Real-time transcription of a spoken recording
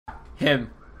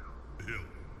Him.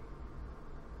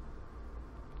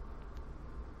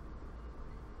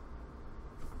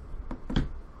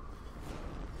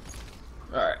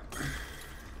 Alright.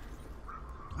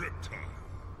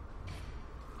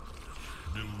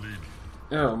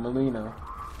 Oh, Molino.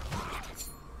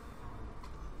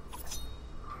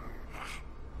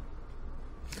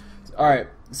 Alright,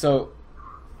 so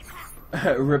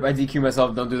rip, I DQ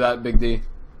myself, don't do that, Big D.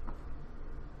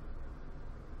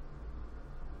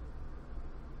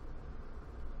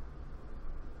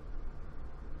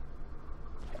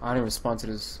 I didn't respond to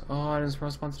this. Oh, I didn't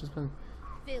respond to this one.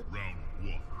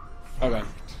 Okay.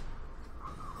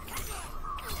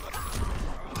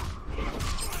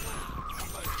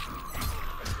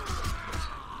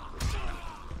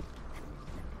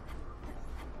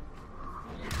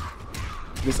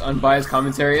 This unbiased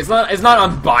commentary. It's not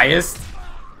unbiased.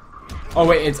 Oh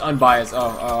wait, it's unbiased.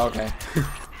 Oh, okay.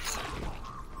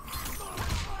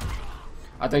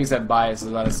 I thought you said biased, I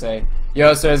was about to say.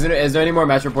 Yo, so is there any more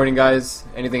match reporting, guys?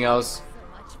 Anything else?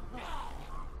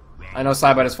 I know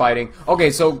Cybot is fighting. Okay,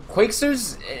 so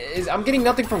Quakesters is I'm getting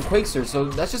nothing from Quakesters, so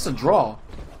that's just a draw.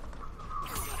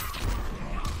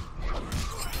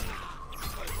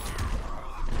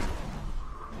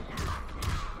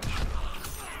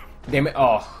 Damn it.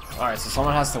 Oh, alright, so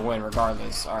someone has to win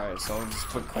regardless. Alright, so we'll just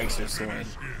put Quakesters to win.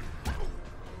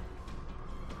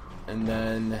 And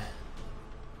then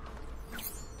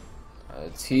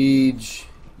Tej,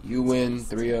 you win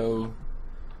 3-0.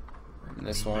 And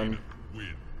this one.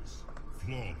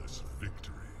 Flawless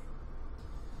victory.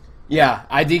 Yeah,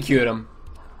 I DQ'd him.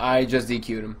 I just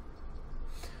DQ'd him.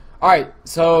 Alright,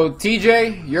 so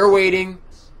TJ, you're waiting.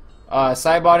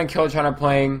 Cybot and Killtron are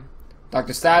playing.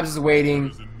 Dr. Stabs is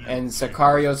waiting. And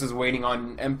Sicarios is waiting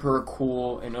on Emperor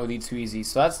Cool and OD2EZ.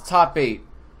 So that's the top 8.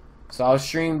 So I'll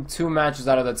stream 2 matches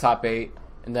out of the top 8.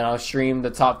 And then I'll stream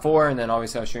the top 4. And then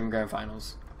obviously I'll stream Grand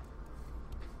Finals.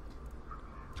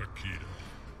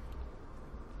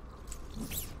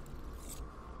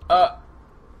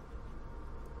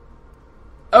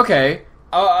 Okay.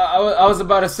 I was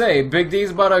about to say, Big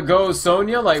D's about to go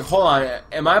Sonya. Like, hold on.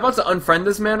 Am I about to unfriend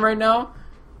this man right now?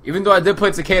 Even though I did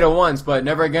play Takeda once, but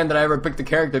never again did I ever pick the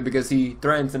character because he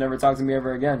threatened to never talk to me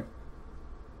ever again.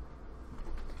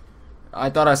 I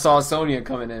thought I saw Sonya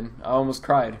coming in. I almost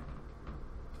cried.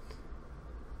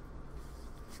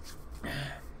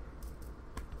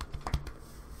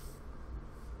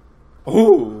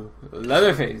 Ooh,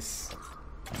 Leatherface.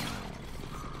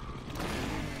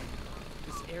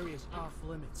 This area's off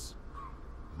limits.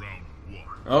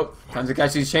 Oh, time to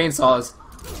catch these chainsaws.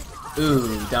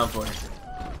 Ooh, down for it.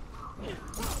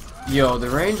 Yo, the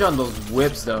range on those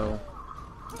whips though.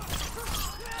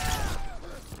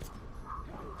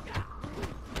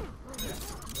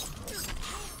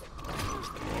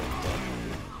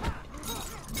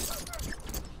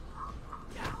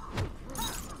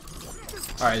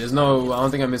 Alright, there's no... I don't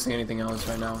think I'm missing anything else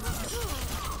right now.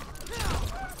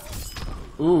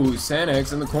 Ooh,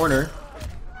 Sanix in the corner.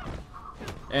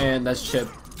 And that's Chip.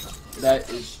 That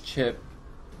is Chip.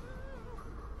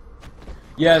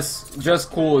 Yes, just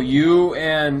cool. You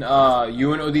and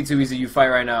OD2EZ, you fight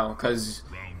right now, because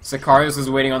Sicarios is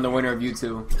waiting on the winner of you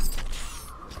two.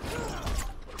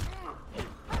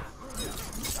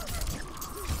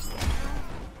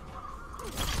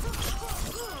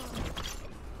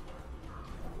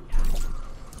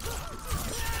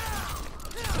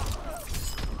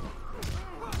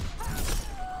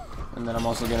 And then I'm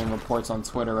also getting reports on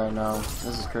Twitter right now.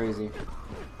 This is crazy.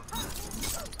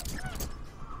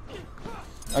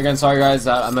 Again, sorry guys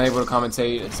that I'm not able to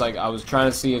commentate. It's like I was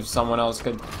trying to see if someone else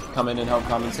could come in and help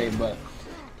commentate, but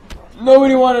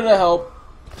nobody wanted to help.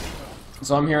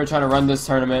 So I'm here trying to run this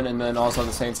tournament and then also at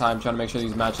the same time trying to make sure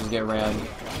these matches get ran.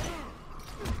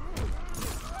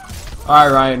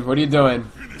 Alright Ryan, what are you doing?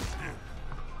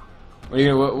 What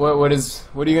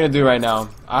are you gonna do right now?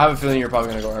 I have a feeling you're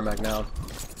probably gonna go Ermac now.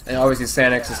 And obviously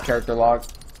Sanix is character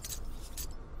locked.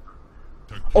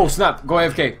 Oh snap, go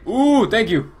AFK. Ooh, thank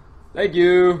you. Thank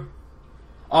you.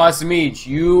 Samij,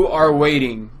 you are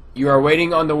waiting. You are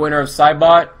waiting on the winner of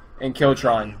Cybot and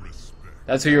Killtron.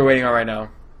 That's who you're waiting on right now.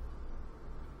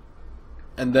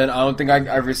 And then I don't think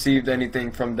I've received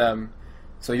anything from them.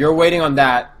 So you're waiting on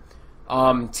that.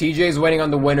 TJ's waiting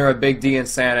on the winner of Big D and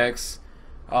Sanix.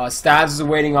 Stabs is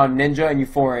waiting on Ninja and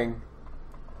Euphoring.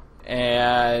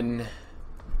 And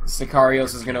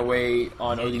Sicarios is going to wait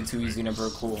on OD2EZ and Emperor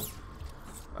Cool.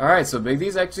 Alright, so Big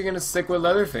D's actually going to stick with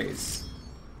Leatherface.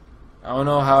 I don't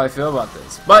know how I feel about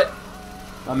this. But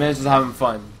my man's just having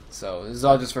fun. So this is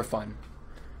all just for fun.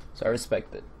 So I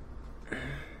respect it.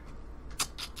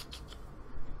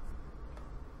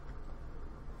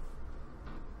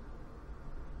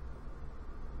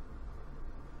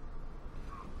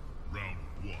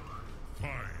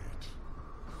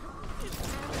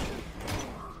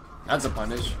 That's a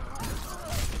punish.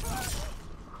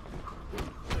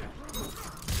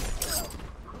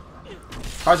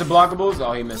 Cards are blockables.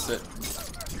 Oh, he missed it.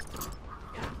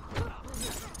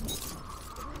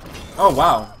 Oh,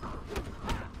 wow.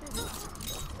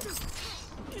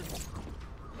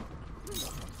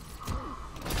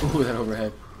 Ooh, that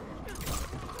overhead.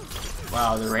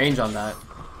 Wow, the range on that.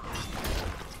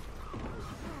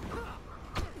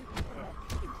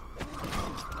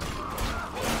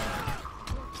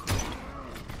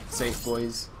 Safe,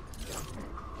 boys.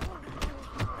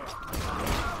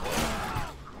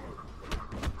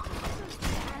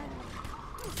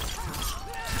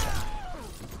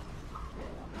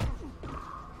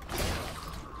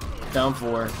 Down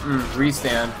 4.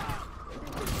 Restand.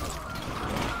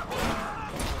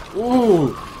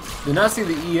 Ooh! Did not see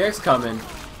the EX coming.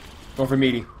 Going for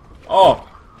meaty. Oh!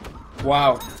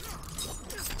 Wow.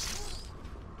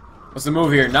 What's the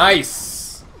move here?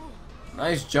 Nice!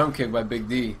 Nice jump kick by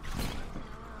BigD.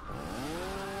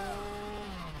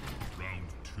 Round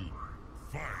 2.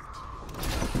 Fight.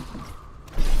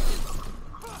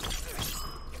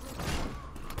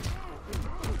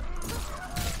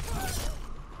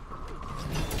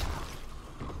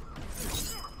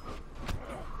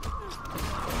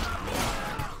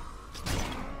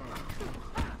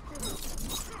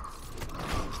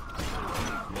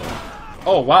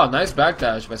 Oh wow, nice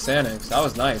backdash by Sanix. That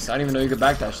was nice. I didn't even know you could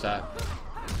backdash that.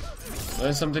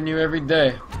 Learn something new every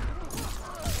day.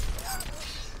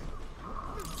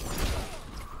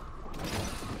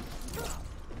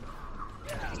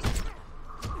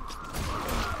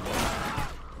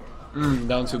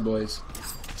 Down 2, boys.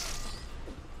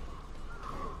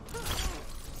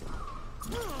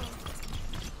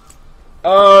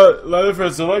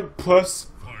 Leatherface, they're like plus.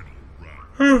 Final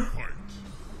round. Fight.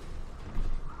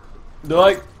 They're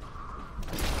like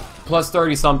plus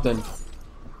 30 something.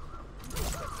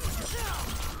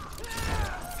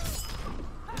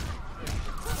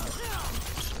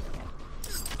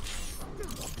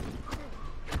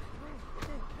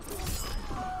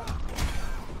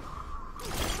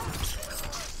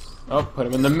 Oh, put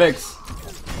him in the mix.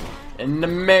 In the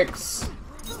mix.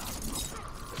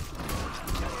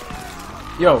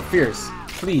 Yo, Fierce,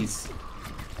 please.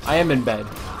 I am in bed.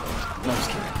 No, I'm just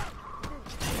kidding.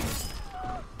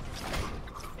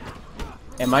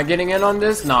 Am I getting in on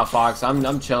this? Nah, Fox.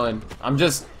 I'm chilling. I'm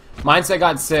just mindset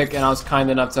got sick, and I was kind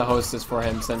enough to host this for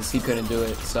him since he couldn't do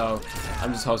it. So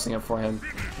I'm just hosting it for him.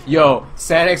 Yo,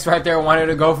 Sanix right there wanted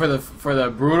to go for the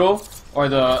brutal or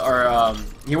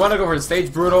he wanted to go for the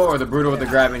stage brutal or the brutal with the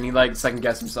grab, and he like second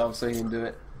guessed himself, so he didn't do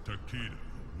it. Takeda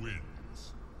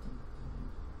wins.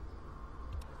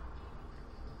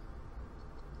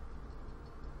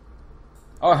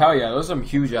 Oh hell yeah, those are some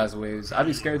huge ass waves. I'd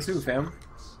be scared too, fam.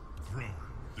 Throne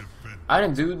defended. I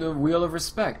didn't do the wheel of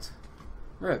respect.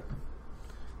 Rip.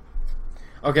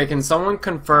 Okay, can someone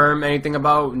confirm anything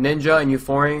about Ninja and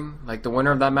Euphoring? Like the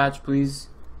winner of that match, please?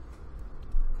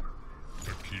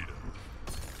 Takeda.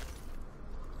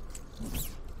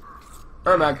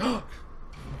 Ermac.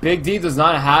 BigD does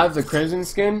not have the Crimson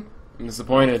skin? I'm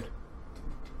disappointed.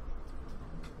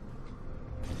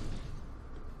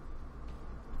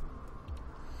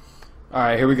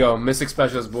 Alright, here we go. Mystic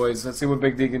Specials, boys. Let's see what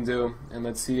BigD can do. And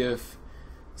let's see if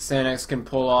Sanix can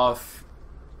pull off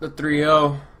the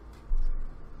 3-0.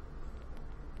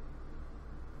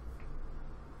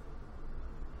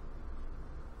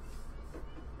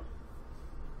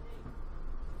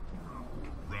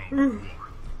 Round 1.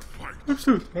 Fight. I'm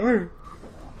so tired.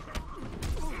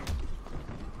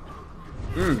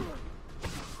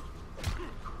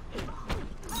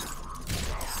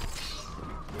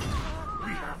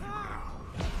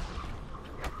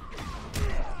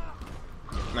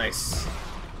 Nice.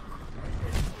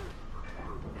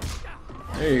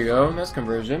 There you go. Nice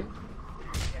conversion.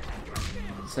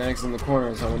 Sanix in the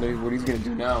corner, so I wonder what he's gonna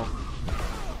do now.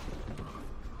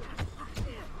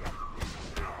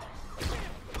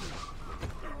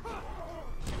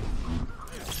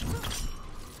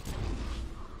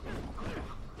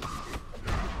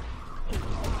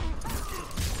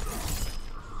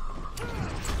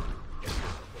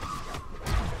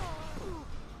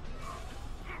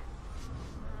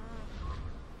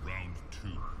 Round 2.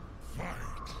 Fight.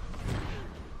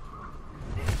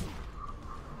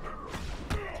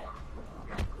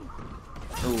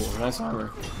 Ooh, nice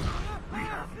armor.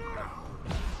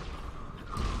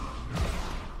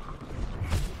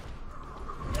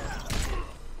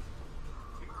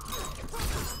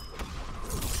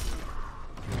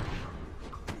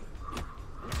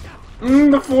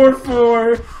 The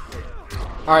 4-4.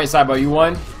 Alright, Cybo, you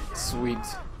won? Sweet.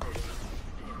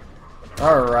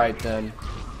 Alright then.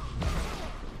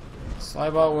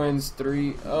 Cybot wins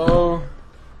 3-0.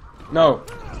 No.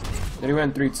 Then he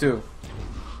went 3-2.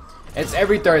 It's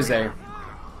every Thursday.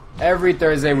 Every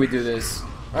Thursday we do this.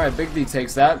 Alright, BigD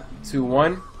takes that.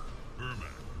 2-1.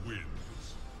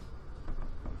 wins.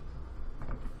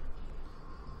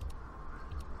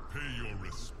 Pay your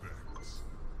respects.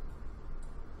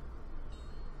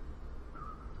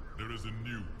 There is a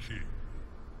new king.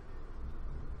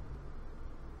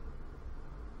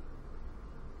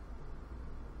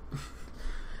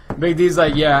 BigD's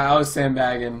like, yeah, I was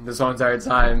sandbagging this whole entire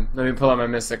time. Let me pull out my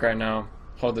Mystic right now.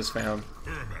 Hold this, fam.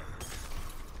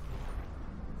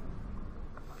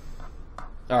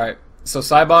 Alright, so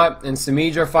Cybot and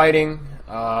Samij are fighting.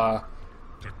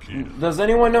 Does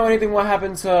anyone know anything what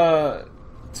happened to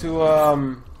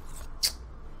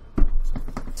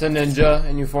Ninja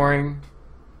and Euphoring?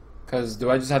 Because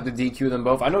do I just have to DQ them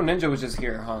both? I know Ninja was just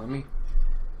here, huh? Let me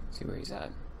see where he's at.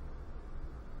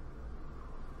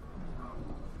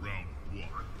 Round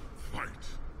 1, fight.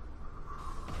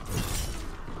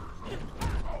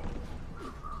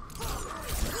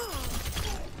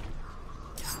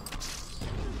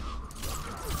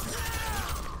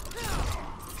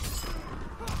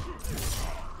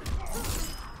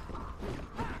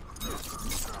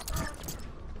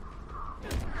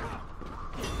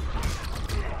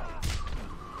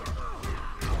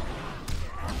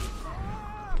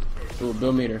 Ooh,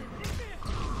 Bill Meter.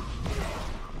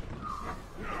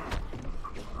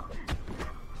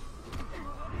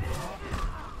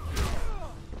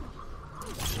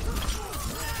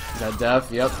 Is that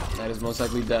death? Yep, that is most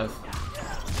likely death.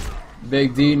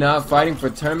 BigD not fighting for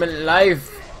tournament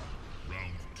life.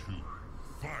 Round 2,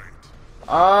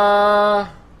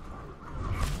 fight.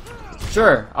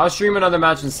 Sure. I'll stream another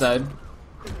match instead.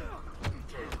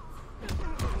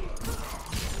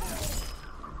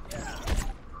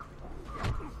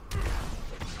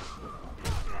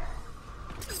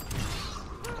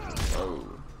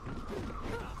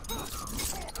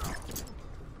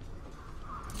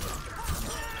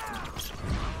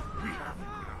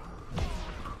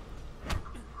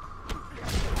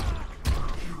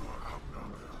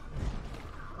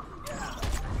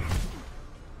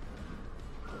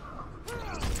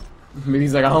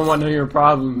 He's like, I don't want none of your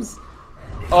problems.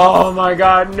 Oh my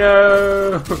god,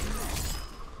 no!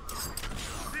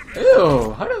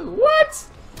 Ew, how do, what?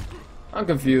 I'm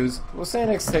confused. Well,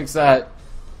 Sanix takes that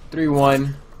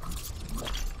 3-1.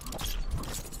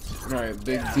 Alright,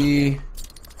 BigD.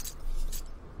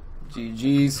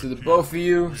 GG's to the both of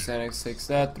you. Sanix takes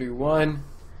that 3-1.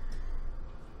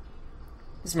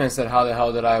 This man said, how the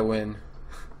hell did I win?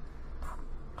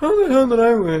 How the hell did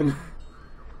I win?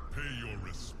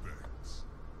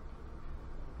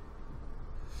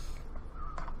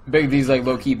 BigD's like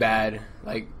low-key bad.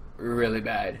 Like, really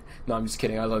bad. No, I'm just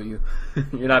kidding. I love you.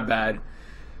 You're not bad.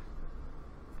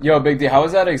 Yo, BigD, how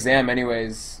was that exam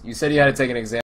anyways? You said you had to take an exam.